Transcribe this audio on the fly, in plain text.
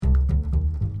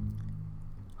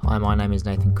Hi, my name is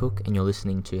Nathan Cook and you're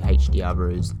listening to HDR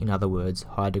Brews, in other words,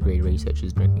 high degree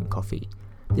researchers drinking coffee.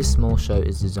 This small show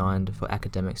is designed for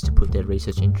academics to put their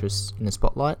research interests in the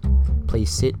spotlight. Please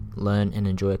sit, learn and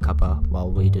enjoy a cuppa while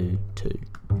we do too.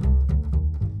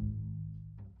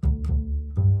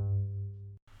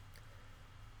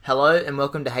 Hello and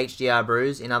welcome to HDR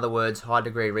Brews, in other words, high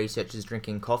degree researchers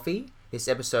drinking coffee. This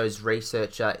episode's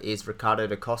researcher is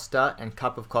Ricardo Costa and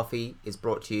cup of coffee is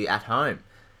brought to you at home.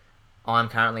 I'm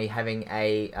currently having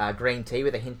a green tea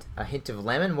with a hint of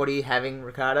lemon. What are you having,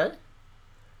 Ricardo?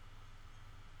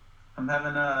 I'm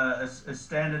having a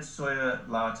standard soya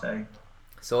latte.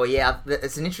 So yeah,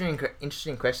 it's an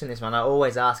interesting question, this one. I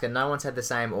always ask and no one's had the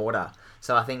same order.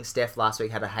 So I think Steph last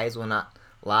week had a hazelnut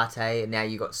latte and now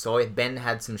you got soy. Ben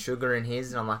had some sugar in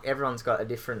his and I'm like, everyone's got a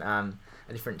different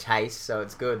taste, so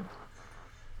it's good.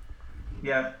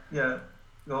 Yeah.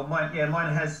 Well,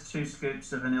 mine has 2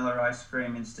 scoops of vanilla ice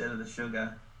cream instead of the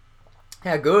sugar.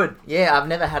 How good! Yeah, I've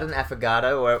never had an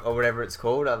affogato or whatever it's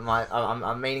called.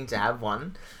 I'm meaning to have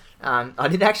one. I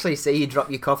did actually see you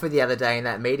drop your coffee the other day in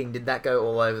that meeting. Did that go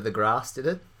all over the grass? Did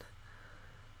it?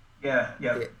 Yeah.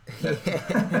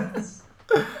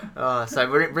 Oh, so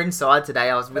we're inside today.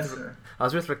 I was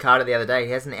with Ricardo the other day.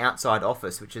 He has an outside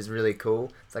office, which is really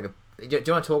cool. It's like do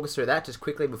you want to talk us through that just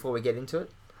quickly before we get into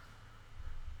it?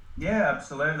 Yeah,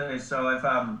 absolutely. So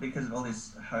I've because of all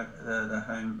this the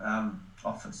home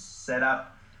office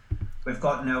setup, we've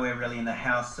got nowhere really in the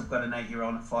house. I've got an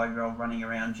 8-year-old and a 5-year-old running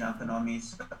around jumping on me,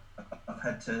 so I've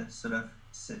had to sort of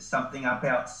set something up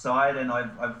outside. And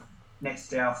I've next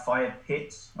to our fire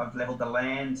pit, I've leveled the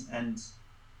land and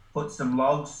put some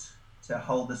logs to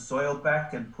hold the soil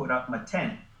back and put up my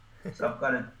tent. So I've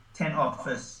got a tent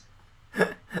office,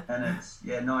 and it's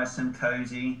nice and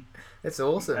cozy. That's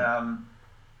awesome.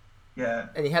 Yeah.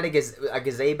 And you had a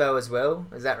gazebo as well,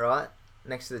 is that right?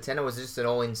 Next to the tent, or was it just an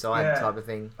all inside type of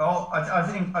thing? Oh, I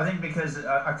think because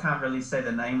I can't really say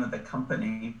the name of the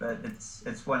company, but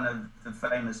it's one of the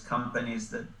famous companies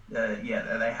that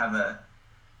they have a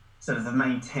sort of the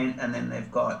main tent, and then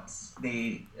they've got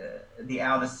the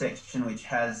outer section which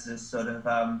has this sort of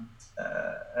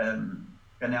an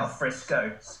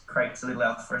alfresco, creates a little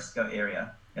alfresco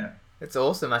area. Yeah. It's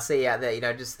awesome. I see you out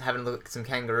there, just having a look at some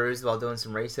kangaroos while doing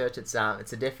some research. It's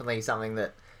definitely something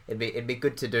that it'd be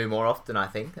good to do more often, I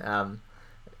think,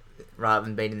 rather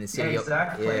than being in the city. Yeah,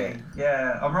 exactly.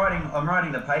 Yeah. I'm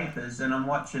writing the papers and I'm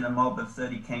watching a mob of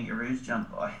 30 kangaroos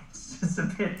jump by. It's a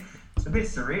bit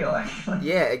surreal, actually.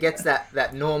 Yeah, it gets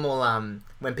that normal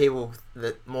when people,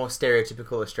 the more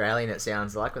stereotypical Australian, it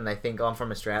sounds like, when they think, I'm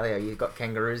from Australia, you've got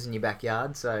kangaroos in your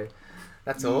backyard, so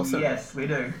that's awesome. Yes, we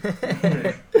do.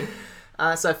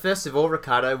 So first of all,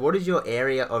 Ricardo, what is your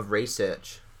area of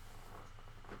research?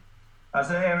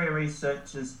 So area of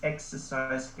research is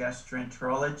exercise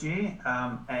gastroenterology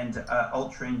and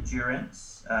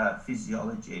ultra-endurance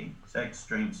physiology, so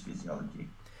extremes physiology.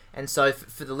 And so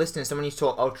for the listeners, so when you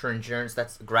talk ultra-endurance,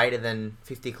 that's greater than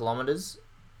 50 kilometres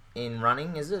in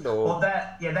running, is it? Or? Well,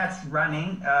 that's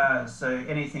running. So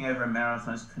anything over a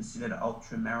marathon is considered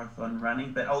ultra-marathon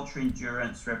running, but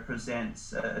ultra-endurance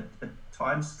represents a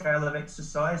time scale of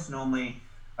exercise, normally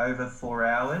over 4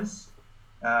 hours.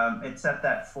 It's at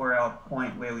that 4-hour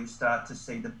point where we start to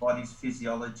see the body's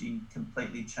physiology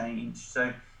completely change.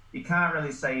 So you can't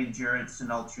really say endurance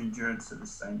and ultra-endurance are the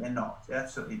same. They're not. They're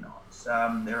absolutely not.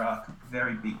 There are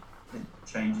very big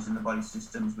changes in the body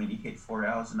systems when you hit 4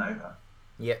 hours and over.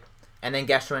 Yep. And then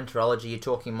gastroenterology, you're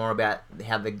talking more about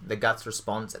how the gut's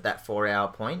response at that 4-hour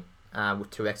point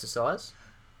to exercise?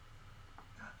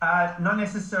 Not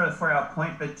necessarily a 4-hour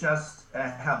point, but just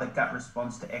how the gut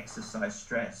responds to exercise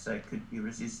stress. So it could be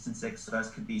resistance exercise,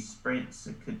 could be sprints,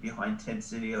 it could be high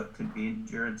intensity, or it could be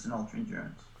endurance and ultra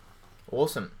endurance.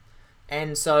 Awesome.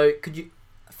 And so could you,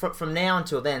 from now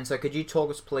until then, so could you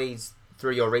talk us please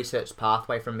through your research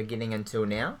pathway from beginning until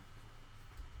now?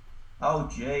 Oh,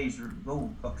 geez.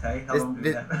 Oh, okay. How long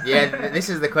did that? Yeah, this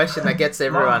is the question that gets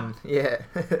everyone. Yeah.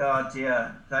 Oh,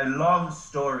 dear. So long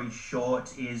story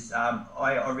short is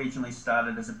I originally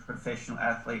started as a professional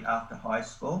athlete after high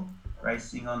school,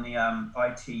 racing on the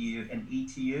ITU and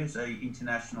ETU, so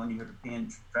International and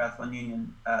European Triathlon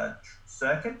Union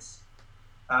circuits.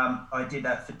 I did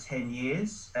that for 10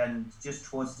 years, and just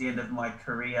towards the end of my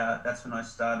career, that's when I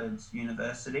started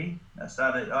university.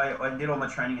 I did all my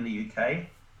training in the UK,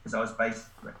 because I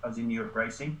was in Europe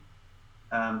racing.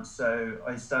 So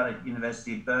I started at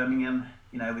University of Birmingham,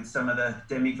 with some of the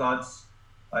demigods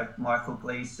like Michael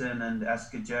Gleason and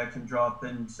Asker Jerkendrop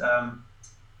and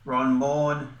Ron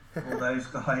Morn, all those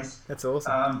guys. That's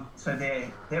awesome. So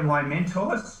they're my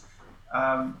mentors.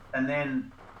 And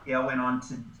then I went on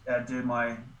to do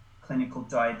my clinical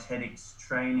dietetics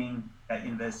training at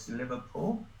University of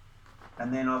Liverpool.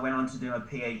 And then I went on to do a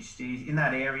PhD in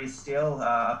that area still,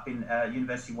 up in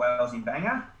University of Wales in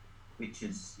Bangor, which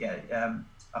is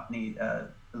up near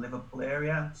the Liverpool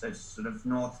area. So it's sort of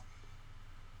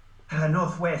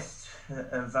northwest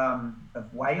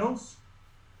of Wales.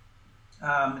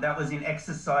 That was in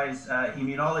exercise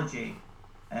immunology,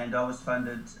 and I was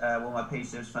funded, my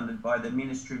PhD was funded by the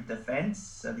Ministry of Defence,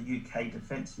 so the UK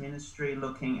Defence Ministry,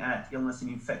 looking at illness and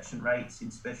infection rates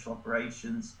in special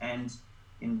operations and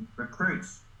in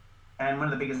recruits. And one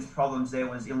of the biggest problems there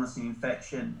was illness and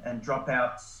infection and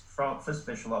dropouts for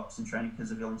special ops and training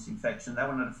because of illness and infection. They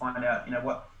wanted to find out,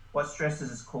 what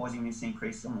stresses is causing this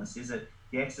increased illness. Is it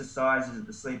the exercise? Is it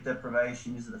the sleep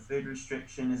deprivation? Is it the food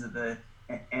restriction? Is it the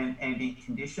ambient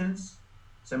conditions?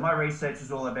 So my research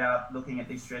was all about looking at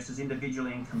these stresses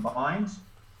individually and combined.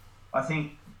 I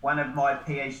think one of my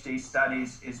PhD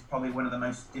studies is probably one of the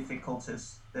most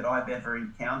difficultest that I've ever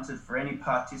encountered for any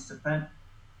participant,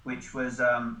 which was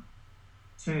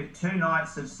two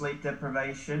nights of sleep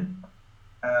deprivation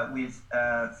with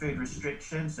food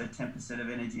restriction, so 10% of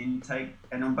energy intake.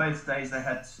 And on both days, they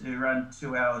had to run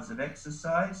 2 hours of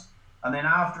exercise. And then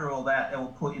after all that, they were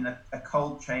put in a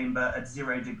cold chamber at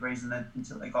 0 degrees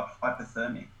until they got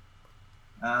hypothermic.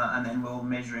 And then we were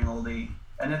measuring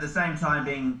and at the same time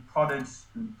being prodded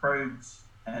and probed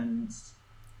and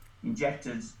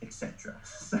injected, etc.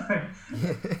 So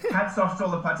hats off to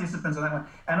all the participants on that one.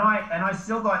 And I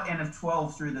still got N of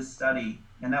 12 through the study,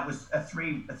 and that was a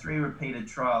three repeated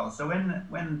trial. So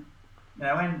when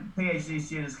PhD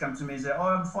students come to me and say,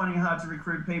 I'm finding it hard to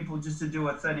recruit people just to do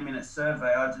a 30-minute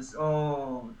survey, I just,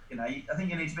 I think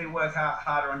you need to work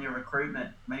harder on your recruitment.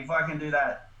 I mean, if I can do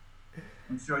that,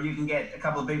 I'm sure you can get a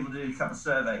couple of people to do a couple of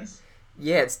surveys.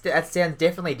 Yeah, that sounds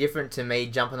definitely different to me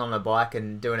jumping on a bike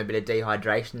and doing a bit of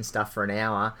dehydration stuff for an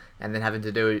hour and then having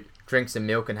to drink some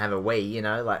milk and have a wee,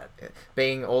 like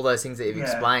being all those things that you've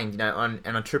explained, on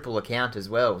a triple account as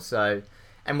well. So,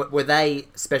 and were they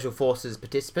Special Forces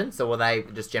participants, or were they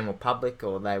just general public,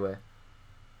 or they were?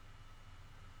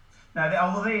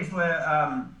 No, these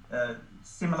were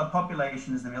similar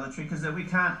populations as the military, because we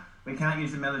can't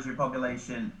use the military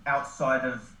population outside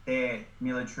of their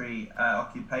military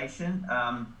occupation.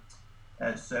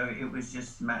 So it was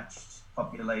just matched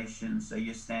population, so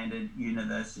your standard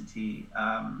university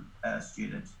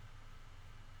student.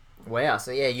 Wow,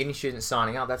 so uni students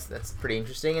signing up, that's pretty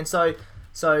interesting. And so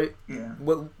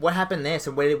what happened there?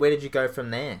 So where did you go from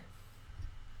there?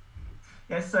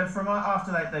 Yeah, so from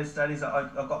after those studies, I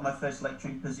got my first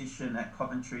lecturing position at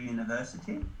Coventry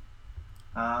University.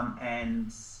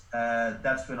 And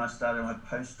that's when I started my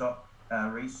postdoc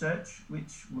research,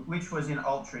 which was in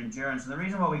ultra endurance. And the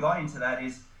reason why we got into that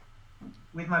is,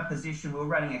 with my position, we were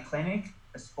running a clinic,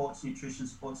 a sports nutrition,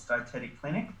 sports dietetic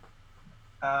clinic,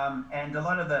 and a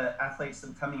lot of the athletes that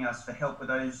were coming to us for help were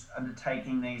those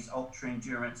undertaking these ultra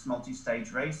endurance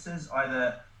multi-stage races,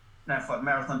 either for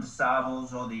Marathon des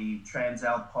Sables or the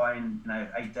Transalpine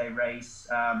 8-day race.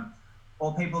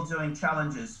 Or people doing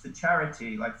challenges for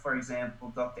charity, like, for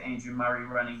example, Dr. Andrew Murray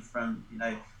running from,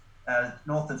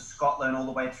 north of Scotland all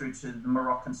the way through to the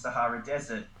Moroccan Sahara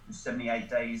Desert, 78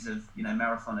 days of,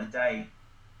 marathon a day.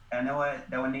 And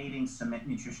they were needing some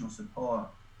nutritional support.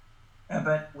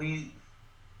 But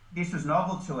this was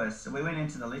novel to us, so we went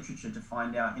into the literature to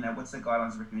find out, what's the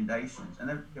guidelines and recommendations. And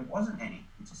there wasn't any.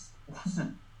 It just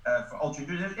wasn't for ultra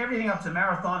endurance. Everything up to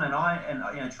marathon and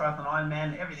triathlon,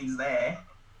 Ironman, everything's there.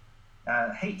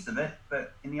 Heaps of it,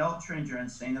 but in the ultra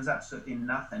endurance scene, there's absolutely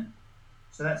nothing.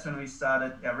 So that's when we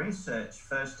started our research.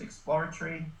 First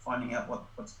exploratory, finding out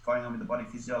what's going on with the body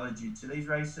physiology to these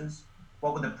races,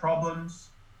 what were the problems,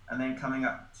 and then coming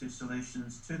up to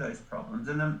solutions to those problems.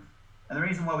 And the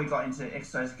reason why we got into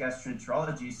exercise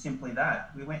gastroenterology is simply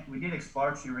that we did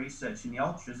exploratory research in the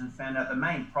ultras and found out the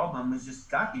main problem was just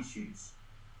gut issues.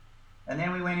 And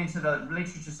then we went into the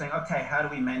literature saying, okay, how do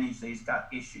we manage these gut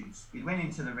issues? We went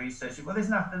into the research. Well, there's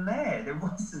nothing there. There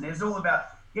wasn't. It was all about,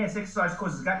 yes, exercise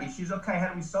causes gut issues. Okay, how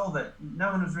do we solve it?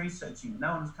 No one was researching it.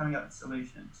 No one was coming up with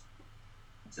solutions.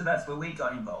 So that's where we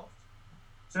got involved.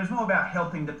 So it's more about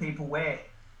helping the people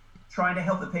trying to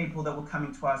help the people that were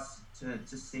coming to us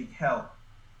to seek help.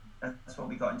 That's what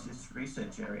we got into this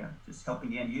research area, just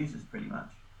helping the end users pretty much.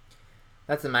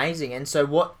 That's amazing. And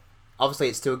so obviously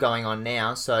it's still going on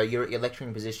now, so you're at your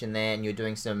lecturing position there and you're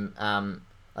doing some,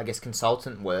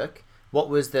 consultant work. What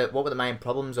were the main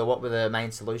problems, or what were the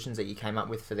main solutions that you came up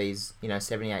with for these,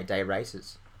 78-day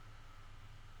races?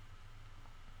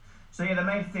 So the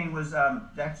main thing was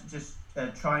just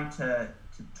trying to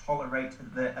tolerate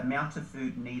the amount of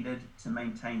food needed to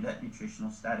maintain that nutritional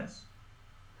status.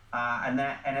 and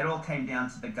it all came down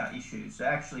to the gut issue. So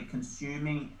actually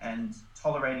consuming and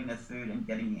tolerating the food and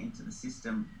getting it into the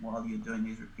system while you're doing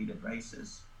these repeated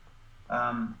races.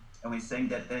 And we're seeing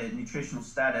that the nutritional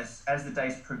status, as the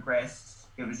days progressed,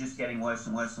 it was just getting worse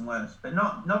and worse and worse. But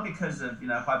not because of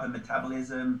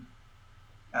hypermetabolism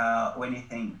or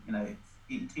anything.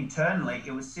 Internally,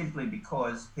 it was simply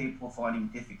because people were finding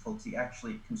difficulty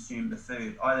actually consume the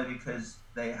food, either because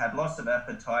they had loss of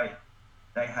appetite,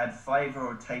 they had flavour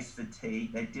or taste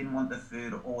fatigue, they didn't want the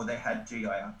food, or they had GI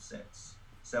upsets.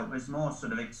 So it was more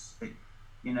sort of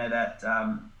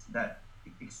that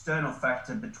external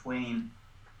factor between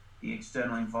the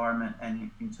external environment and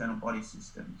internal body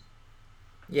systems.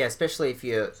 Yeah, especially if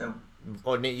you're...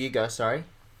 Or you go, sorry.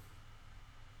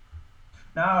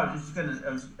 No, I was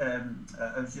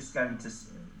just going to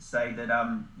say that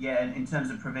in terms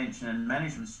of prevention and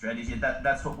management strategy,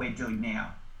 that's what we're doing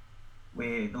now.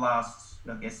 Where the last,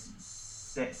 I guess,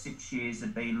 6 years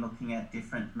have been looking at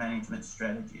different management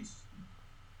strategies.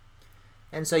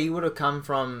 And so you would have come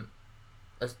from...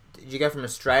 Did you go from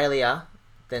Australia,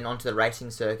 then onto the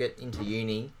racing circuit, into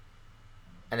uni,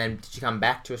 and then did you come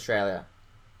back to Australia?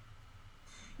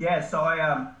 Yeah, so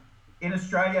I in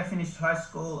Australia finished high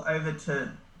school, over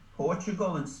to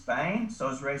Portugal and Spain. So I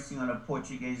was racing on a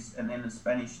Portuguese and then a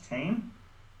Spanish team.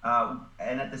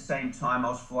 And at the same time, I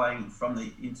was flying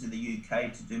into the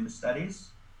UK to do my studies.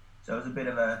 So it was a bit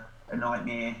of a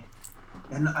nightmare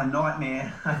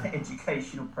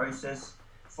educational process,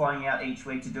 flying out each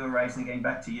week to do a race and getting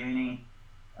back to uni.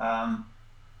 And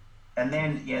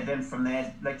then from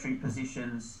there, lecturing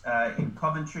positions in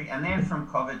Coventry. And then from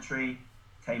Coventry,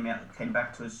 came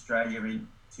back to Australia in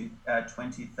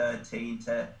 2013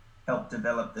 to help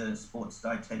develop the sports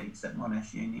dietetics at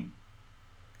Monash Uni.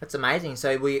 That's amazing.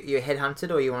 So were you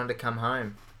headhunted, or you wanted to come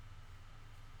home?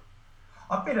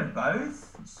 A bit of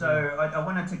both. So I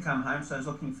wanted to come home, so I was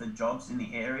looking for jobs in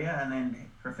the area, and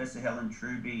then Professor Helen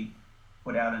Truby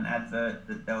put out an advert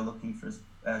that they were looking for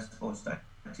a sports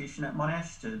dietitian at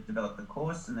Monash to develop the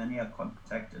course, and then I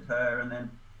contacted her, and then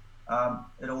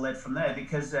it all led from there,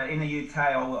 because in the UK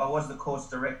I was the course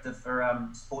director for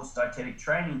sports dietetic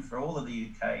training for all of the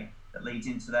UK that leads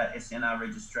into that SNR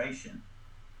registration.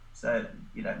 So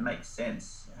it makes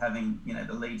sense having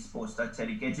the lead sports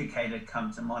dietetic educator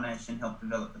come to Monash and help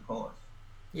develop the course.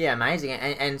 Yeah, amazing.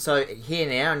 And so here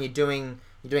now, and you're doing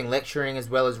lecturing as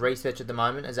well as research at the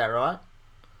moment, is that right?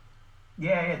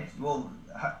 Yeah. Well,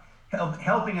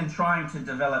 helping and trying to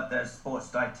develop the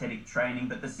sports dietetic training,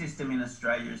 but the system in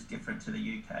Australia is different to the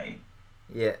UK.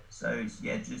 Yeah. So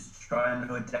just trying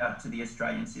to adapt to the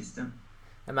Australian system.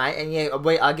 And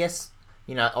I guess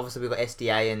obviously we've got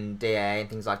SDA and DAA and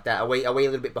things like that. Are we a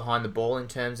little bit behind the ball in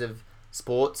terms of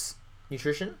sports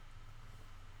nutrition?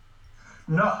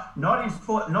 Not in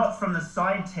sport, not from the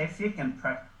scientific and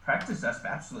practice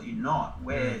aspect. Absolutely not.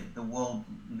 We're the world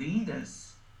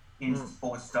leaders in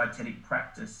sports dietetic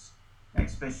practice,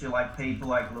 especially like people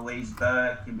like Louise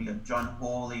Burke, and we got John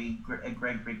Hawley,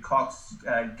 Ricardo Costs,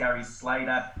 Gary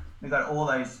Slater. We've got all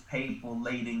those people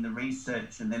leading the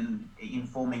research and then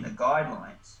informing the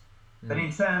guidelines. But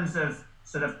in terms of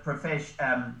sort of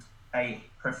a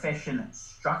profession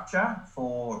structure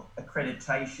for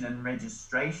accreditation and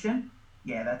registration,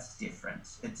 yeah, that's different.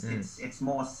 It's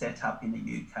more set up in the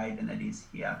UK than it is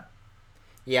here.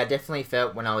 Yeah, I definitely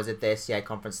felt when I was at the SCA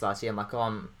conference last year, I'm like,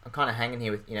 I'm kind of hanging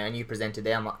here with, and you presented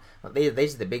there, I'm like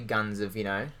these are the big guns of,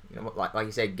 like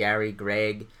you said, Gary,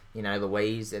 Greg,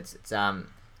 Louise. It's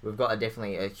we've got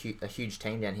definitely a huge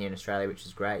team down here in Australia, which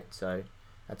is great. So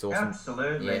that's awesome.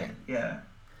 Absolutely, yeah.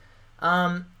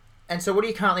 And so what are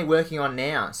you currently working on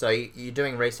now? So you're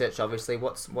doing research, obviously.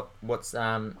 What's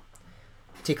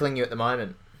tickling you at the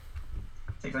moment?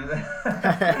 Tickling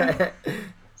the...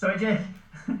 So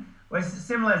we're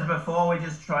similar as before. We're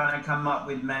just trying to come up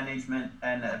with management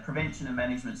and prevention and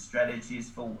management strategies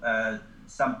for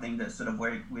something that sort of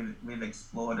we've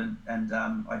explored and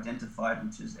identified,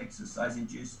 which is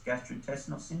exercise-induced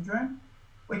gastrointestinal syndrome,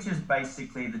 which is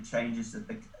basically the changes that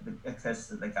occurs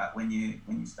to the gut when you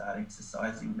start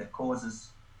exercising that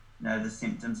causes the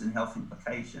symptoms and health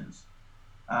implications.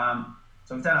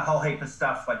 So we've done a whole heap of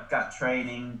stuff like gut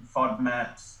training,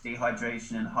 FODMAPs,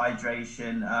 dehydration and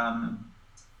hydration,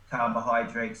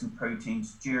 carbohydrates and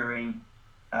proteins during,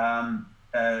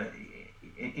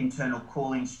 internal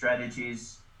cooling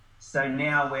strategies. So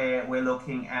now we're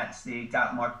looking at the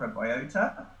gut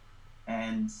microbiota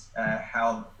and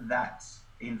how that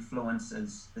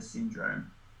influences the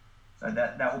syndrome. So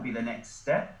that will be the next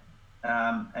step.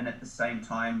 And at the same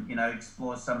time,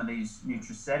 explore some of these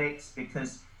nutracetics,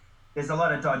 because there's a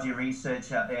lot of dodgy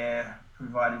research out there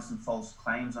providing some false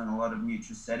claims on a lot of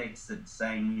nutraceuticcs that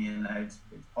saying, it's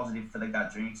positive for the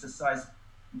gut during exercise,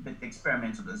 but the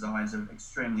experimental designs are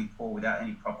extremely poor without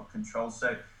any proper control.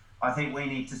 So I think we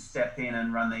need to step in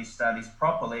and run these studies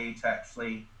properly to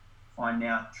actually find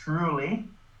out truly,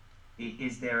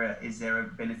 is there a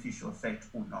beneficial effect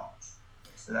or not?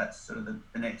 So that's sort of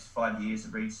the next 5 years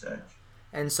of research.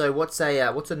 And so what's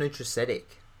a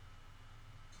nutraceutic?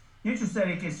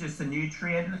 Nutraceutic is just a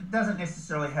nutrient. It doesn't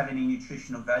necessarily have any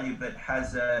nutritional value, but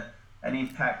has an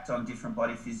impact on different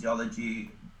body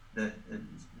physiology that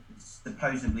is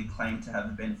supposedly claimed to have a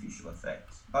beneficial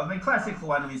effect. But the classical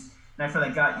one is, for the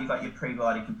gut, you've got your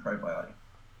prebiotic and probiotic.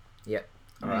 Yep.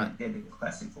 All right. They're the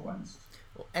classical ones.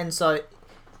 And so,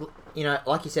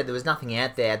 like you said, there was nothing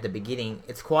out there at the beginning.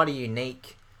 It's quite a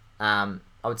unique, I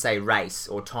would say, race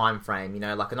or time frame.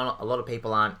 Like not a lot of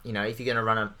people aren't. If you're going to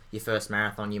run your first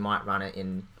marathon, you might run it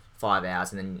in 5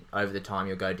 hours, and then over the time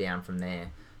you'll go down from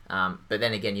there. But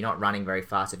then again, you're not running very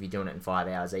fast if you're doing it in 5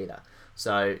 hours either.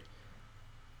 So,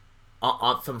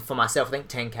 for myself, I think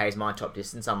 10K is my top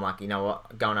distance. I'm like,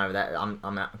 what, going over that, I'm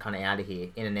kind of out of here,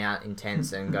 in and out,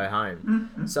 intense, and go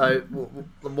home. So,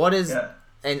 what is? Yeah.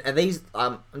 And are these?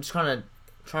 I'm just trying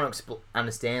to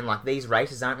understand. Like, these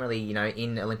races aren't really,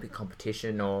 in Olympic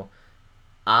competition, or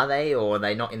are they? Or are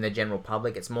they not in the general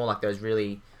public? It's more like those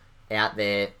really out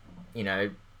there,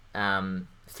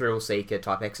 thrill seeker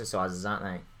type exercises, aren't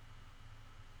they?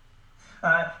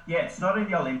 Yeah, it's not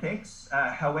in the Olympics.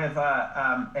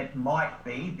 However, it might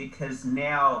be, because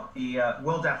now the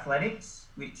World Athletics,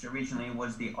 which originally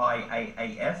was the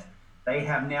IAAF, they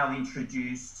have now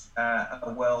introduced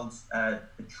a world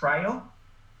trail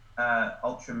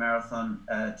ultra marathon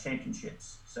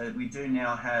championships. So we do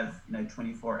now have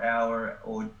 24-hour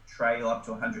or trail up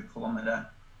to 100-kilometer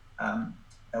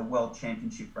world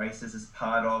championship races as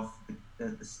part of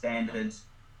the standard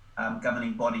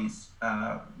governing bodies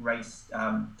race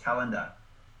calendar.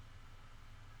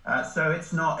 So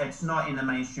it's not in the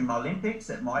mainstream Olympics.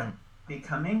 It might be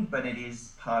coming, but it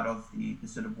is part of the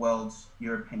sort of world,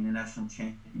 European and national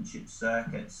championship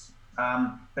circuits.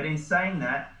 But in saying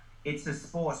that, it's a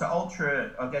sport. So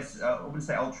ultra, I guess I wouldn't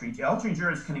say ultra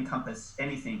endurance can encompass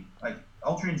anything. Like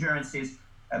ultra endurance is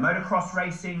motocross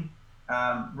racing,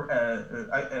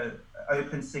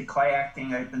 open sea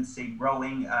kayaking, open sea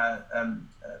rowing,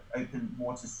 open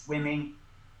water swimming,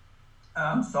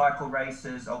 cycle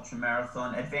races, ultra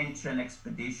marathon, adventure and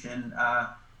expedition,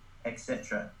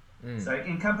 etc. So it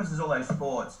encompasses all those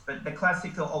sports. But the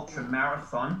classical ultra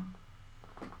marathon,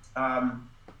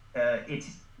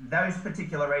 those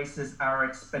particular races are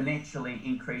exponentially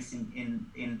increasing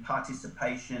in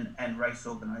participation and race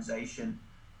organisation,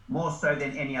 more so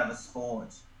than any other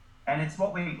sport. And it's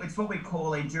what we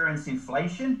call endurance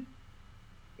inflation.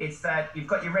 It's that you've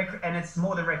got your and it's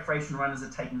more the recreational runners are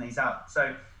taking these up.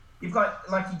 So you've got,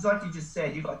 like you just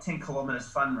said, you've got 10 kilometers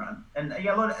fun run, and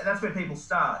that's where people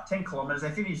start. 10 kilometers,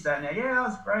 they finish that now. Yeah, that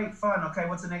was great, fun. Okay,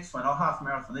 what's the next one? Oh, half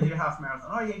marathon. They do half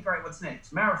marathon. Oh yeah, great. What's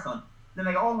next? Marathon. Then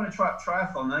they go, oh, I'm going to try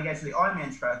triathlon. Then they go to the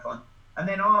Ironman triathlon, and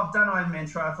then I've done Ironman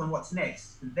triathlon. What's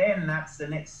next? Then that's the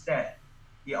next step,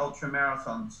 the ultra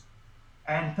marathons.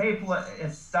 And people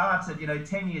have started,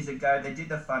 10 years ago, they did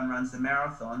the fun runs, the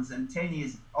marathons, and 10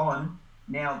 years on,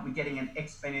 now we're getting an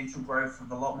exponential growth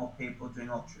of a lot more people doing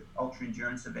ultra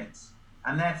endurance events.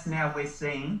 And that's now we're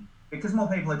seeing, because more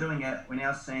people are doing it, we're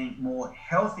now seeing more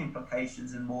health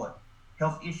implications and more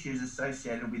health issues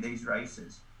associated with these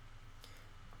races.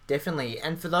 Definitely.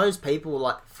 And for those people,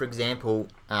 like, for example,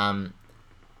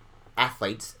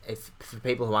 athletes, for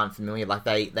people who aren't familiar, like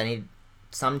they need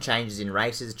some changes in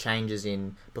races, changes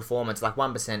in performance, like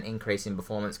 1% increase in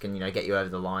performance can, get you over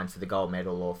the line for the gold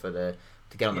medal or to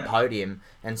get on the podium.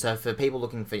 And so for people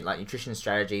looking for like nutrition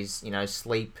strategies,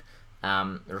 sleep,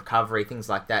 recovery, things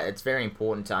like that, it's very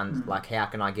important to like, how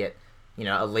can I get,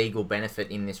 a legal benefit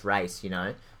in this race,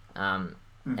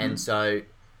 and so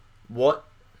what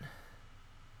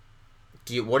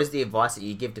is the advice that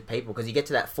you give to people? Because you get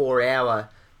to that 4 hour,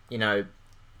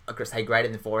 I could say greater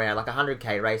than 4 hour, like a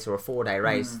 100K race or a 4-day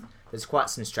race, there's quite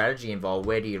some strategy involved.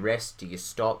 Where do you rest? Do you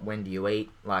stop? When do you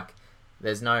eat? Like,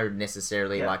 there's no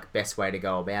necessarily like best way to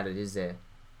go about it, is there?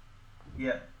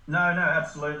 Yeah, no,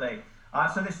 absolutely.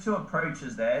 So there's two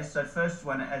approaches there. So first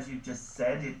one, as you've just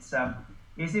said, it's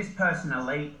is this person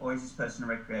elite or is this person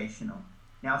recreational?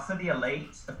 Now, for the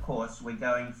elite, of course, we're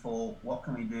going for what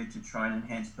can we do to try and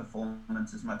enhance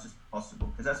performance as much as possible,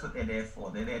 because that's what they're there for.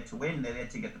 They're there to win. They're there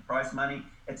to get the prize money.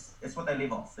 It's what they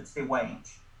live off. It's their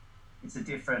wage. It's a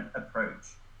different approach.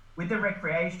 With the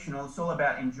recreational, it's all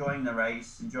about enjoying the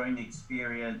race, enjoying the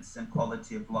experience and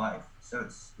quality of life. So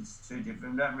it's two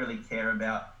different. We don't really care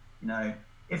about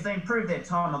If they improve their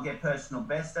time or get personal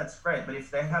best, that's great. But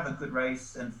if they have a good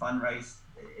race and fun race,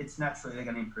 it's naturally they're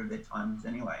going to improve their times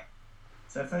anyway.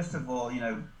 So first of all,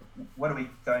 what are we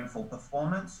going for?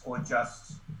 Performance or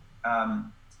just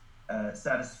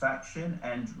satisfaction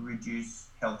and reduce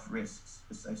health risks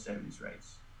associated with this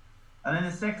race? And then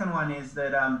the second one is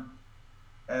that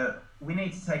we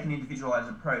need to take an individualized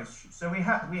approach. So we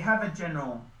have a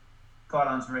general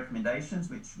guidelines and recommendations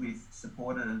which we've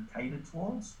supported and catered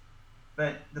towards.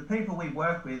 But the people we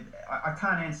work with, I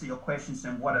can't answer your question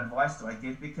saying what advice do I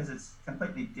give, because it's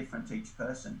completely different to each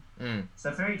person.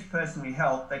 So for each person we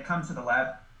help, they come to the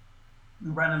lab, we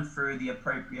run them through the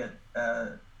appropriate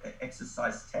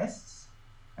exercise tests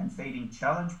and feeding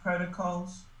challenge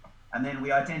protocols. And then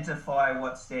we identify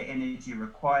what's their energy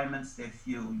requirements, their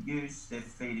fuel use, their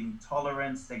feeding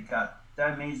tolerance, their gut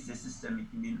damage, their systemic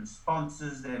immune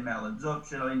responses, their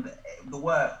malabsorption. I mean, the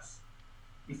works.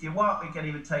 If you want, we can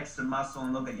even take some muscle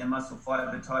and look at your muscle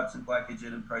fiber types and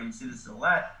glycogen and protein synthesis, all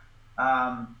that.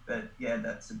 But yeah,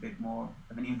 that's a bit more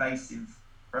of an invasive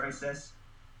process.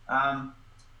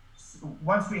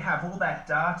 Once we have all that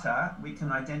data, we can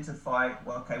identify,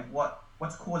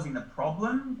 what's causing the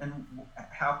problem and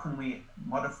how can we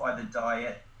modify the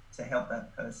diet to help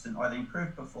that person either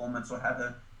improve performance or have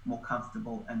a more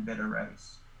comfortable and better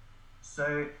race.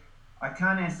 So I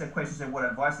can't answer the question of what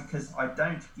advice, because I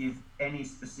don't give any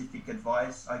specific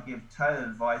advice. I give tailored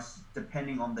advice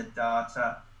depending on the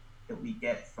data that we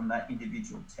get from that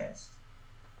individual test.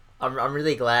 I'm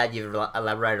really glad you've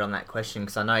elaborated on that question,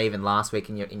 because I know even last week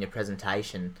in your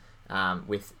presentation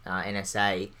with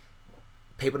NSA,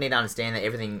 people need to understand that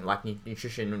everything like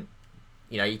nutrition,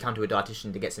 you come to a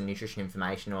dietitian to get some nutrition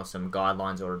information or some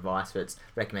guidelines or advice, but it's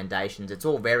recommendations. It's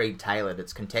all very tailored.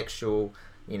 It's contextual,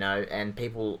 and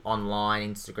people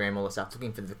online, Instagram, all this stuff,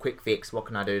 looking for the quick fix. What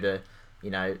can I do to,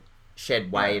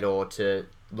 shed weight or to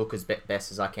look as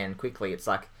best as I can quickly? It's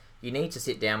like you need to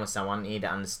sit down with someone. You need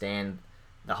to understand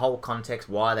the whole context,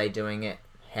 why are they doing it,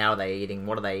 how are they eating,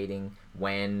 what are they eating,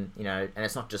 when, and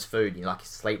it's not just food, like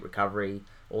sleep, recovery,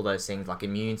 all those things, like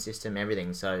immune system,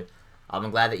 everything. So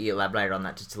I'm glad that you elaborated on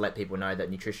that, just to let people know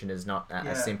that nutrition is not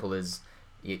as simple as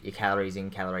your calories in,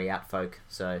 calorie out folk.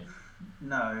 So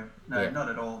no, not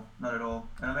at all.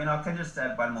 And I mean, I can just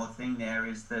add one more thing there,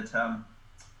 is that I'm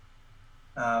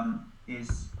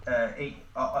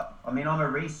a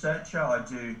researcher. I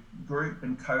do group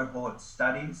and cohort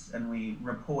studies, and we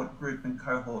report group and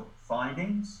cohort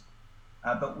findings.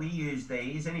 But we use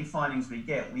these, any findings we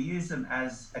get, we use them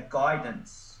as a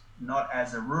guidance, not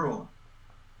as a rule.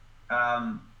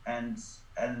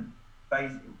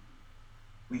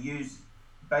 We use,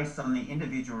 based on the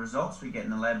individual results we get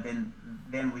in the lab, then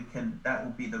that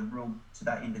will be the rule to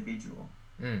that individual.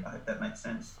 I hope that makes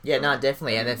sense. Yeah, no,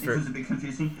 definitely. And then it was a bit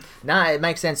confusing. No, it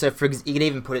makes sense. So you can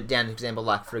even put it down, for example,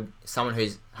 like for someone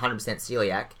who's 100%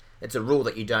 celiac, it's a rule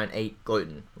that you don't eat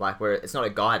gluten. Like, where it's not a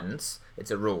guidance,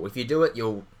 it's a rule. If you do it,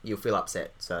 you'll feel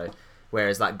upset. So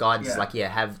whereas like guidance is like,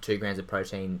 have 2 grams of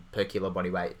protein per kilo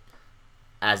body weight,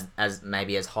 as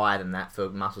maybe as higher than that for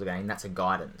muscle gain. That's a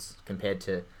guidance compared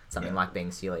to something like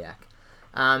being celiac.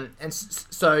 And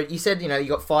so you said, you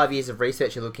got 5 years of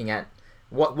research you're looking at.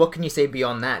 What can you see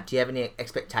beyond that? Do you have any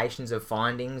expectations of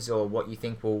findings, or what you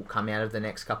think will come out of the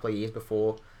next couple of years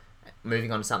before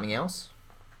moving on to something else?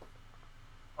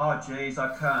 Oh, geez, I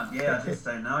can't. I just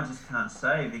don't know. I just can't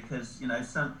say, because,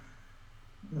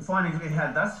 the findings we've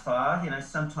had thus far,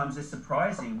 sometimes they're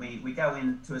surprising. We go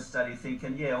into a study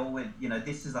thinking,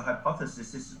 this is a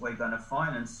hypothesis, this is what we're going to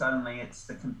find, and suddenly it's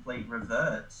the complete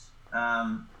reverse.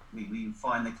 We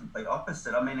find the complete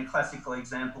opposite. I mean, a classical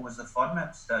example was the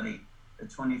FODMAP study, the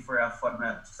 24-hour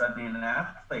FODMAP study in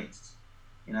athletes.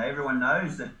 Everyone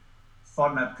knows that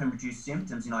FODMAP can reduce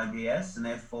symptoms in IBS, and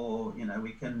therefore,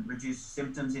 we can reduce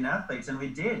symptoms in athletes, and we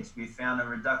did. We found a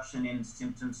reduction in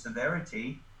symptom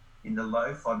severity in the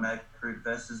low FODMAP group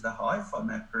versus the high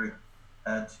FODMAP group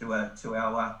to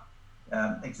our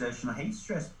exertional heat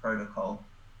stress protocol.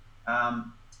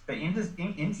 But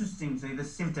interestingly, the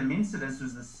symptom incidence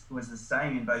was the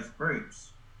same in both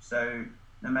groups. So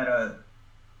no matter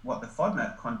what the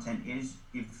FODMAP content is,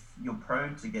 if you're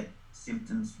prone to get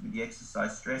symptoms with the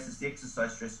exercise stress, it's the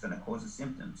exercise stress going to cause the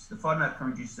symptoms. The FODMAP can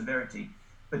reduce severity.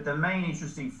 But the main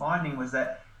interesting finding was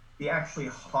that the actually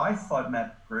high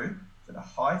FODMAP group, so the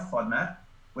high FODMAP,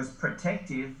 was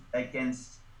protective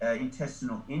against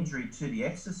intestinal injury to the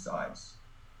exercise.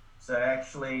 So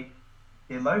actually,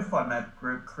 the low FODMAP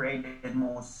group created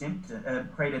more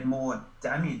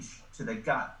damage to the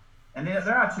gut. And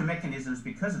there are 2 mechanisms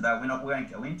because of that. We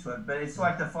won't go into it, but it's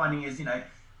like the finding is,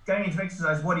 going into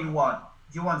exercise, what do you want?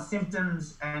 you want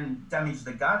symptoms and damage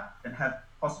the gut and have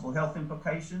possible health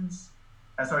implications?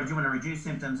 Do you want to reduce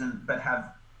symptoms but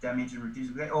have damage and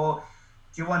reduce it? Or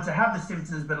do you want to have the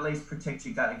symptoms but at least protect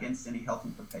your gut against any health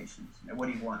implications? What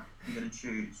do you want? You're going to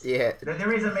choose. Yeah.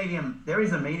 There is a medium. There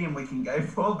is a medium we can go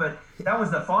for, but that was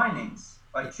the findings.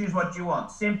 Like, choose what you want: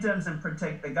 symptoms and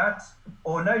protect the gut,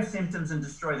 or no symptoms and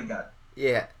destroy the gut.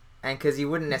 Yeah, and because you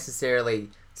wouldn't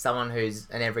necessarily, someone who's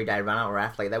an everyday runner or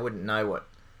athlete, they wouldn't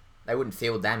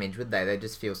feel damage, would they? They'd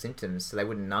just feel symptoms, so they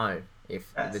wouldn't know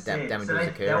if the damage was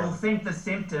occurring. They will think the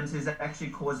symptoms is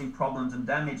actually causing problems and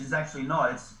damage. Is actually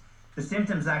not. It's the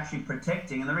symptoms actually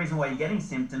protecting, and the reason why you're getting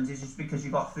symptoms is just because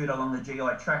you've got food along the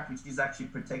GI tract, which is actually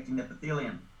protecting the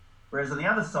epithelium. Whereas on the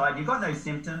other side, you've got no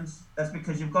symptoms. That's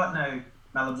because you've got no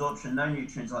malabsorption, no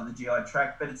nutrients along the GI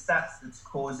tract, but it's that's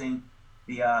causing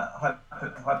the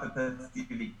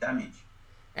hyperperfusive damage.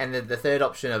 And the third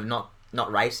option of not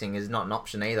racing is not an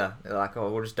option either. They're like, oh,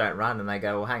 we'll just don't run, and they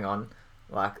go, well, hang on,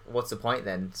 like, what's the point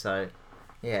then? So,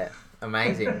 yeah,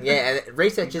 amazing. Yeah, and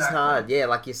research is hard. Yeah,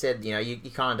 like you said,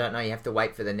 you kind of don't know. You have to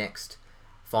wait for the next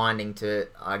finding to,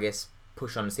 I guess,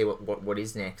 push on and see what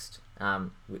is next,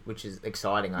 which is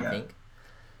exciting, I think.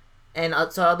 And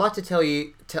so I'd like to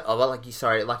I'd like you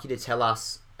to tell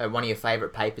us one of your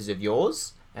favourite papers of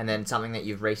yours, and then something that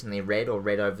you've recently read or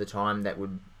read over the time that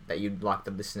you'd like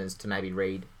the listeners to maybe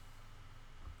read.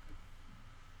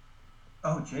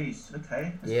 Oh, geez.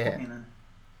 Okay. That's put me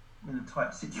in a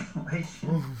tight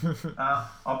situation.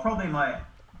 I'll probably my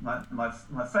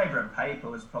favourite paper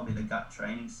was probably the gut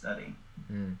training study,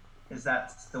 because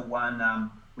that's the one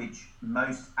which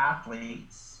most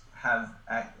athletes have,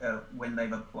 when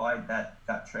they've applied that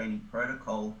gut training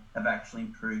protocol, have actually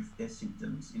improved their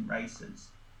symptoms in races.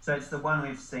 So it's the one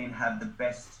we've seen have the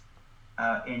best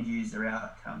end user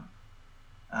outcome.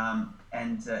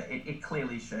 And it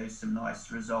clearly shows some nice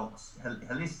results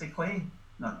holistically,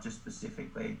 not just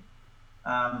specifically.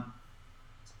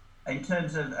 In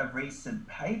terms of a recent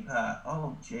paper,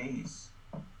 oh geez,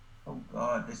 oh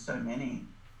God, there's so many.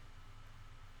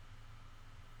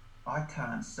 I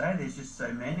can't say. There's just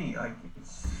so many. I'm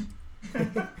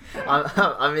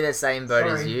in the same boat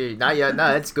as you. No,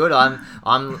 it's good. I'm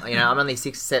only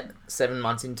 7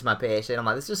 months into my PhD. And I'm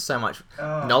like, there's just so much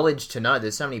knowledge to know.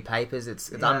 There's so many papers.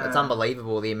 It's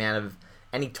unbelievable the amount of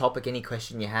any topic, any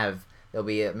question you have. There'll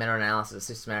be a meta-analysis, a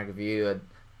systematic review,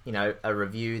 a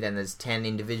review. Then there's 10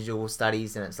 individual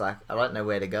studies, and it's like I don't know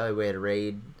where to go, where to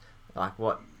read, like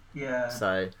what. Yeah.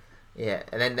 So, yeah,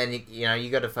 and then you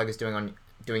got to focus doing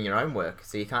your own work,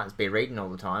 so you can't just be reading all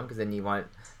the time, because then you won't,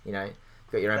 you've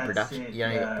got your own production. You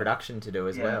only got production to do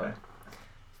as well.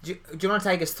 Do you want to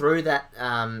take us through that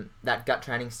gut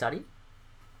training study?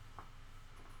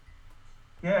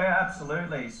 Yeah,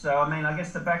 absolutely. So, I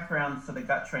guess the background for the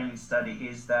gut training study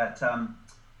is that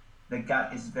the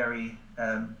gut is very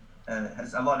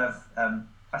has a lot of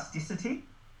plasticity,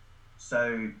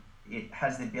 so it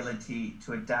has the ability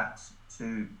to adapt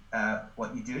to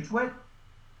what you do to it.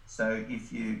 So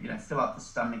if you fill up the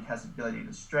stomach, has the ability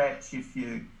to stretch. If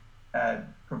you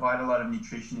provide a lot of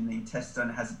nutrition in the intestine,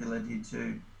 has the ability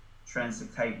to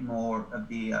translocate more of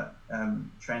the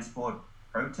transport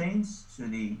proteins to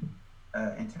the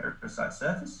enterocyte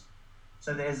surface.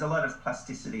 So there's a lot of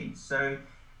plasticity. So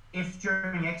if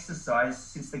during exercise,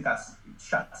 since the gut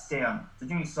shuts down, so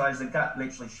during exercise the gut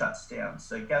literally shuts down.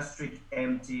 So gastric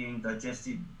emptying,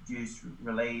 digestive juice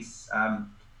release,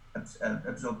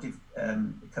 absorptive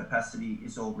capacity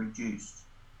is all reduced.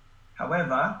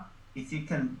 However,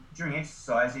 during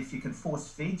exercise, if you can force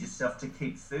feed yourself to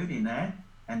keep food in there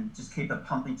and just keep it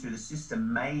pumping through the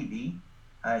system, maybe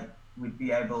we'd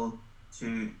be able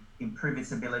to improve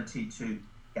its ability to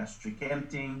gastric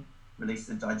emptying, release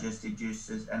the digestive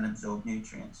juices, and absorb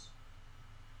nutrients.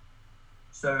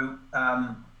 So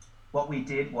what we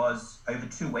did was over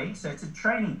 2 weeks, so it's a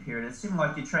training period. It's similar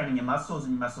like you're training your muscles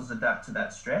and your muscles adapt to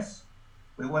that stress.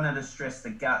 We wanted to stress the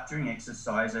gut during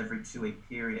exercise over a 2-week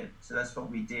period. So that's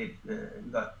what we did. We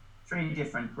got 3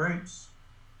 different groups,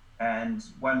 and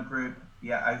one group,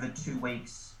 over 2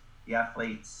 weeks, the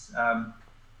athletes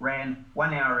ran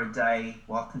 1 hour a day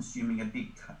while consuming a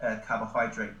big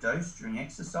carbohydrate dose during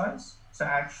exercise. So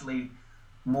actually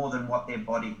more than what their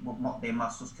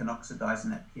muscles can oxidize in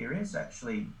that period. It's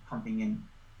actually pumping in.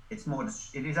 It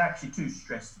is actually to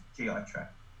stress the GI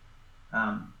tract.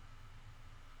 One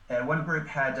group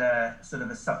had a sort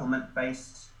of a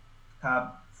supplement-based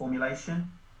carb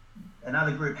formulation.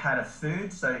 Another group had a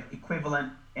food, so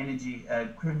equivalent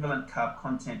carb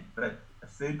content, but a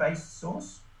food-based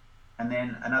source. And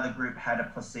then another group had a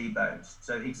placebo.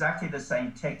 So exactly the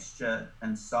same texture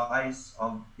and size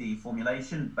of the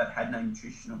formulation, but had no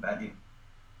nutritional value.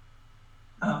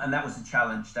 And that was the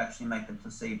challenge, to actually make the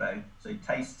placebo. So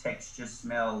taste, texture,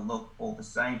 smell, look, all the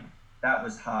same. That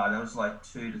was hard. It was like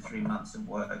 2 to 3 months of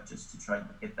work just to try to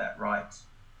get that right,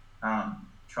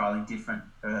 trialing different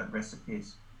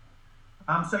recipes.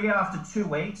 After 2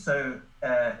 weeks,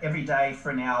 every day for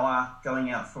an hour,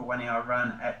 going out for a 1 hour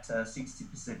run at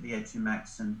 60% VO2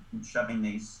 max and shoving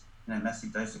these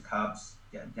massive dose of carbs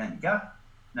down your gut,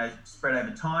 spread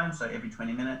over time, so every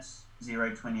 20 minutes,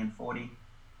 0, 20 and 40.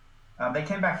 They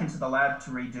came back into the lab to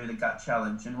redo the gut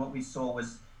challenge, and what we saw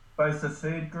was both the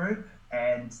food group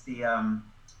and the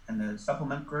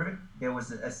supplement group, there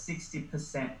was a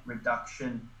 60%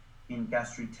 reduction in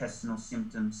gastrointestinal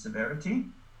symptom severity.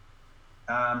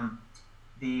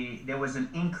 There was an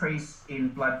increase in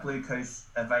blood glucose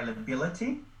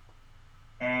availability,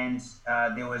 and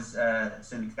there was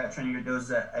an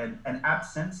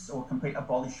absence or complete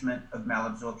abolishment of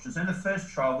malabsorption. So in the first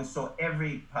trial, we saw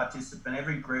every participant,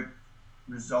 every group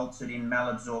resulted in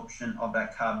malabsorption of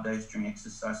that carb dose during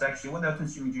exercise. So actually, what they were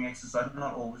consuming during exercise,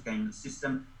 not all was going into the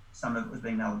system, some of it was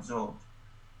being malabsorbed.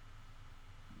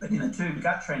 But in the 2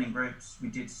 gut training groups, we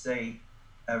did see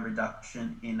a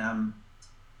reduction in the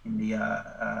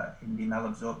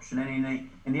malabsorption, and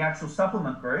in the actual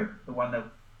supplement group, the one that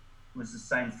was the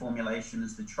same formulation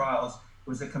as the trials,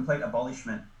 was a complete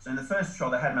abolishment. So in the first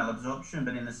trial, they had malabsorption,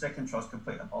 but in the second trial, it's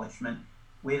complete abolishment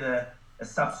with a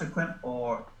subsequent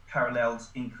or paralleled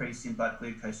increase in blood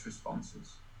glucose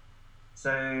responses.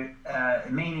 So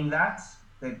meaning that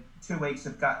the 2 weeks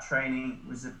of gut training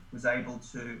was able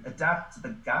to adapt the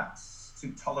guts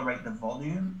to tolerate the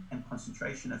volume and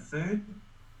concentration of food,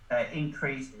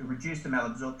 reduce the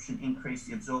malabsorption, increase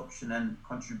the absorption, and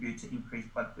contribute to increased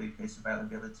blood glucose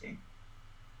availability.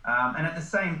 And at the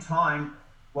same time,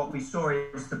 what we saw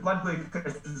is the blood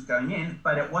glucose was going in,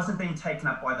 but it wasn't being taken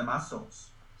up by the muscles.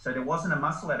 So there wasn't a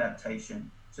muscle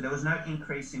adaptation. So there was no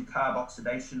increase in carb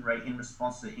oxidation rate in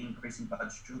response to the increase in blood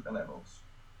sugar levels.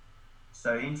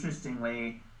 So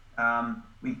interestingly,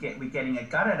 we're getting a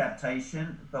gut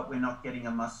adaptation, but we're not getting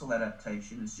a muscle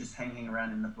adaptation. It's just hanging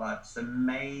around in the blood. So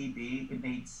maybe it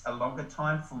needs a longer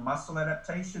time for muscle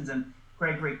adaptations. And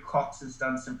Ricardo Costs has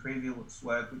done some previous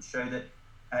work which showed that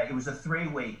it was a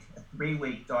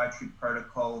 3-week dietary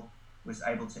protocol was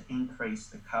able to increase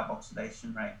the carb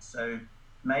oxidation rate. So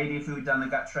maybe if we had done the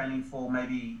gut training for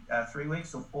maybe 3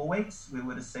 weeks or 4 weeks, we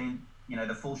would have seen,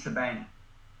 the full shebang: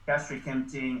 gastric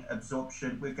emptying,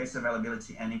 absorption, glucose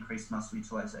availability, and increased muscle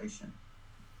utilization.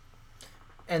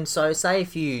 And so, say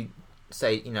if you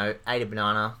ate a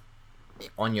banana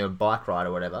on your bike ride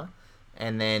or whatever,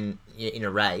 and then you're in a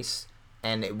race,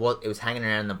 and it was hanging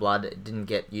around in the blood, it didn't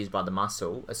get used by the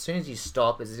muscle. As soon as you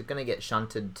stop, is it going to get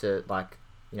shunted to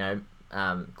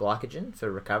glycogen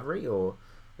for recovery, or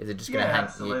is it just going to hang?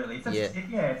 Absolutely.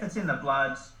 If it's in the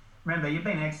blood, remember you've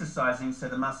been exercising, so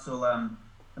the muscle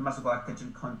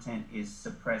glycogen content is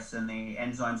suppressed, and the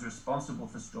enzymes responsible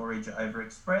for storage are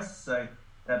overexpressed. So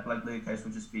that blood glucose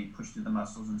will just be pushed through the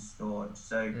muscles and stored.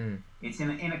 So it's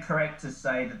incorrect to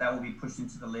say that will be pushed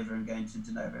into the liver and going to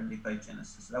de novo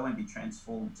lipogenesis. So that won't be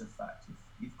transformed to fat if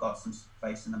you've got some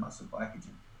space in the muscle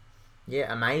glycogen.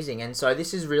 Yeah, amazing. And so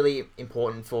this is really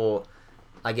important for,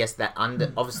 I guess, that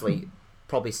obviously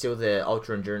probably still the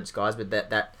ultra endurance guys, but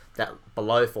that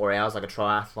below 4 hours, like a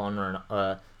triathlon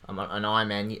or an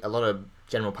Ironman, a lot of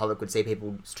general public would see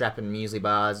people strapping muesli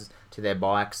bars to their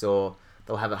bikes, or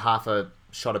they'll have a half a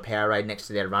shot of Powerade next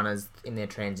to their runners in their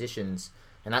transitions,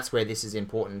 and that's where this is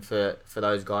important for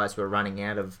those guys who are running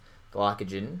out of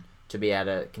glycogen to be able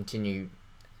to continue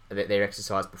their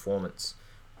exercise performance.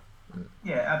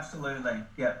 Yeah, absolutely.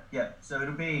 Yeah. So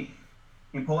it'll be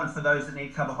important for those that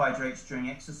need carbohydrates during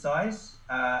exercise.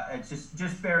 It's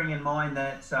just bearing in mind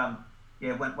that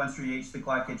once we reach the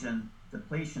glycogen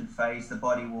depletion phase, the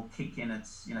body will kick in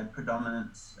its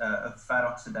predominance of fat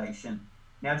oxidation.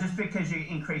 Now, just because you're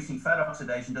increasing fat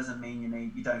oxidation doesn't mean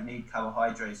you don't need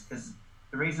carbohydrates, because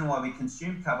the reason why we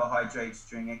consume carbohydrates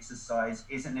during exercise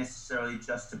isn't necessarily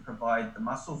just to provide the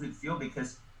muscles with fuel,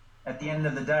 because at the end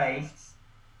of the day,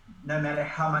 no matter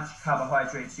how much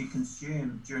carbohydrates you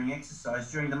consume during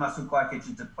exercise, during the muscle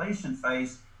glycogen depletion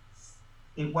phase,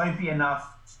 it won't be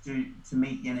enough to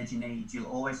meet the energy needs. You'll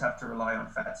always have to rely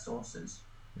on fat sources.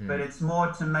 But it's more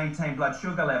to maintain blood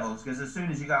sugar levels, because as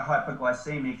soon as you go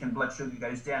hypoglycemic and blood sugar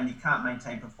goes down, you can't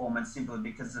maintain performance simply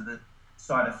because of the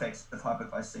side effects of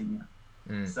hypoglycemia.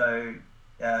 So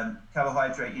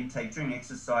carbohydrate intake during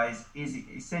exercise is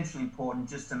essentially important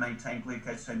just to maintain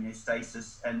glucose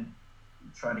homeostasis and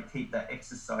try to keep that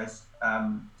exercise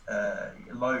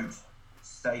load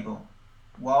stable,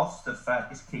 whilst the fat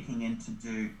is kicking in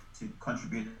to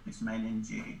contribute to its main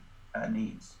energy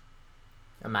needs.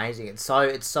 Amazing. It's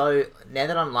so now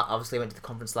that I'm like obviously went to the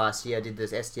conference last year. I did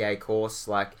this SDA course.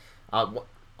 Like,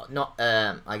 not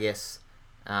I guess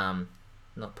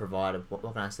not provided. What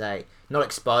can I say? Not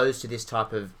exposed to this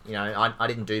type of I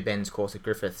didn't do Ben's course at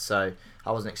Griffith, so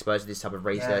I wasn't exposed to this type of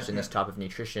research and this type of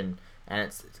nutrition. And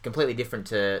it's completely different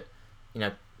to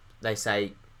they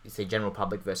say it's the general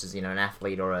public versus an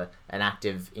athlete or an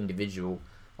active individual.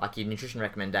 Like your nutrition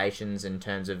recommendations in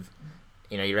terms of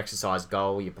your exercise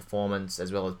goal, your performance,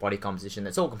 as well as body composition,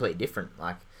 that's all completely different.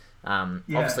 Like,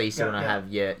 obviously you still want to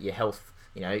have your health,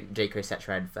 decrease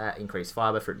saturated fat, increase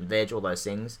fiber, fruit and veg, all those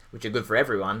things, which are good for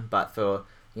everyone, but for,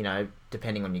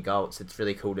 depending on your goals, it's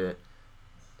really cool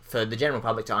for the general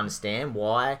public to understand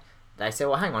why they say,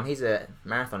 well, hang on, he's a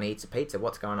marathon, he eats a pizza,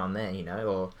 what's going on there,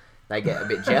 or they get a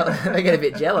bit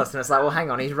jealous. And it's like, well,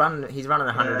 hang on, he's running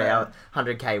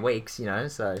 100k weeks,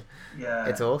 so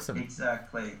it's awesome.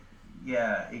 Exactly.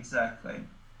 Yeah, exactly.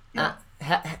 Yeah.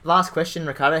 Last question,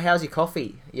 Ricardo. How's your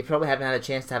coffee? You probably haven't had a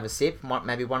chance to have a sip,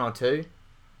 maybe one or two.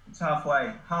 It's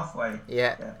halfway.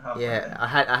 Yeah. Halfway. Yeah. I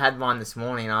had mine this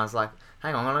morning, and I was like,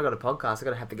 hang on, I got a podcast. I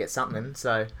got to have to get something.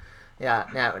 So, yeah.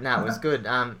 Now it was good.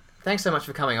 Thanks so much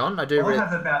for coming on. I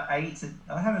have about 8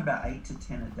 to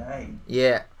 10 a day.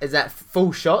 Yeah. Is that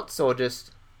full shots or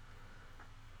just?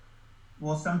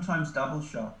 Well, sometimes double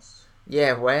shots.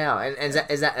 Yeah, wow. And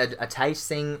is that a taste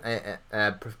thing,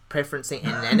 a preference thing,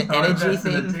 and an energy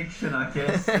thing? An addiction, I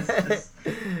guess.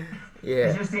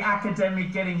 It's just the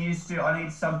academic getting used to, I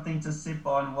need something to sip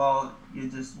on while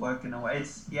you're just working away.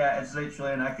 It's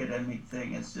literally an academic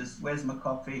thing. It's just, where's my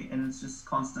coffee? And it's just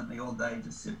constantly all day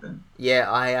just sipping.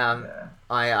 Yeah, I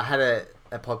had a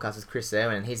podcast with Chris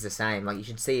Irwin, and he's the same. Like, you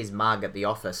should see his mug at the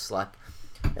office. Like,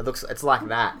 it's like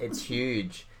that. It's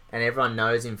huge. And everyone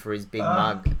knows him for his big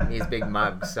mug.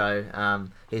 So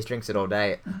he just drinks it all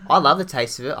day. I love the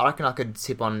taste of it. I reckon I could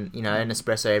sip on an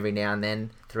espresso every now and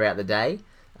then throughout the day.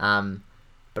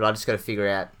 But I just got to figure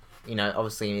out,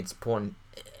 obviously it's important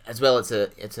as well. It's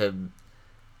an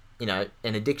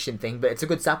addiction thing, but it's a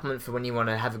good supplement for when you want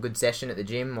to have a good session at the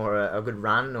gym or a good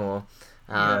run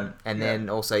then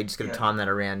also you just got to time that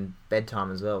around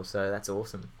bedtime as well. So that's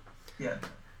awesome. Yeah.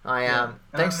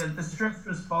 Thanks. The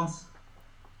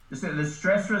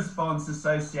stress response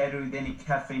associated with any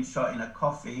caffeine shot in a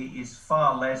coffee is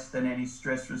far less than any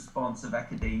stress response of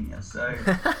academia. So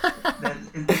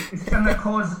it's going to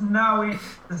cause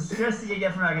the stress that you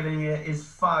get from academia is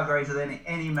far greater than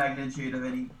any magnitude of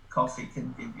any coffee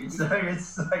can give you. So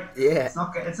it's like, it's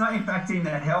not impacting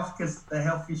their health because the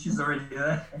health issues are already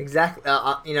there. Exactly.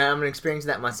 I'm experiencing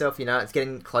that myself. It's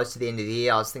getting close to the end of the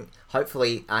year. I was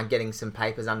hopefully getting some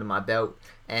papers under my belt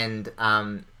and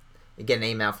you get an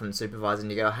email from the supervisor and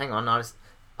you go, hang on,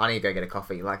 I need to go get a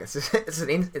coffee. Like it's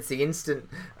the instant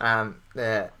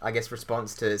I guess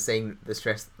response to seeing the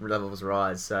stress levels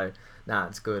rise. So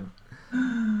it's good.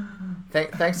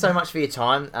 Thanks so much for your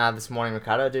time this morning,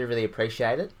 Ricardo. I do really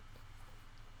appreciate it.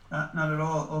 Not at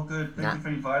all. All good. Thank you for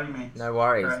inviting me. No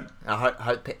worries. Great. I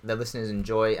hope the listeners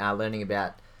enjoy learning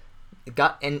about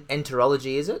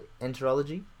enterology. Is it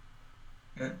enterology?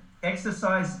 Yeah.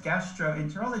 Exercise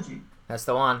gastroenterology. That's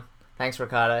the one. Thanks,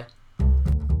 Ricardo.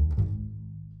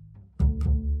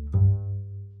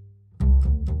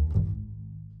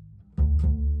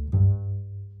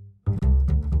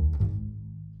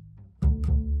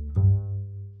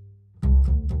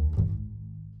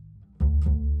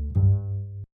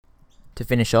 To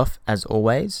finish off, as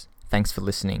always, thanks for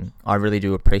listening. I really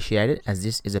do appreciate it, as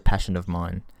this is a passion of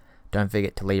mine. Don't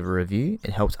forget to leave a review,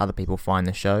 it helps other people find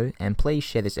the show, and please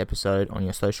share this episode on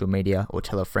your social media or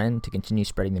tell a friend to continue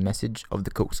spreading the message of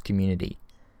the Cooks community.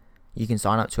 You can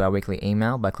sign up to our weekly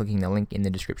email by clicking the link in the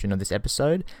description of this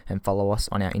episode and follow us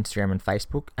on our Instagram and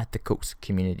Facebook at the Cooks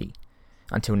community.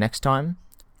 Until next time,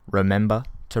 remember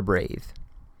to breathe.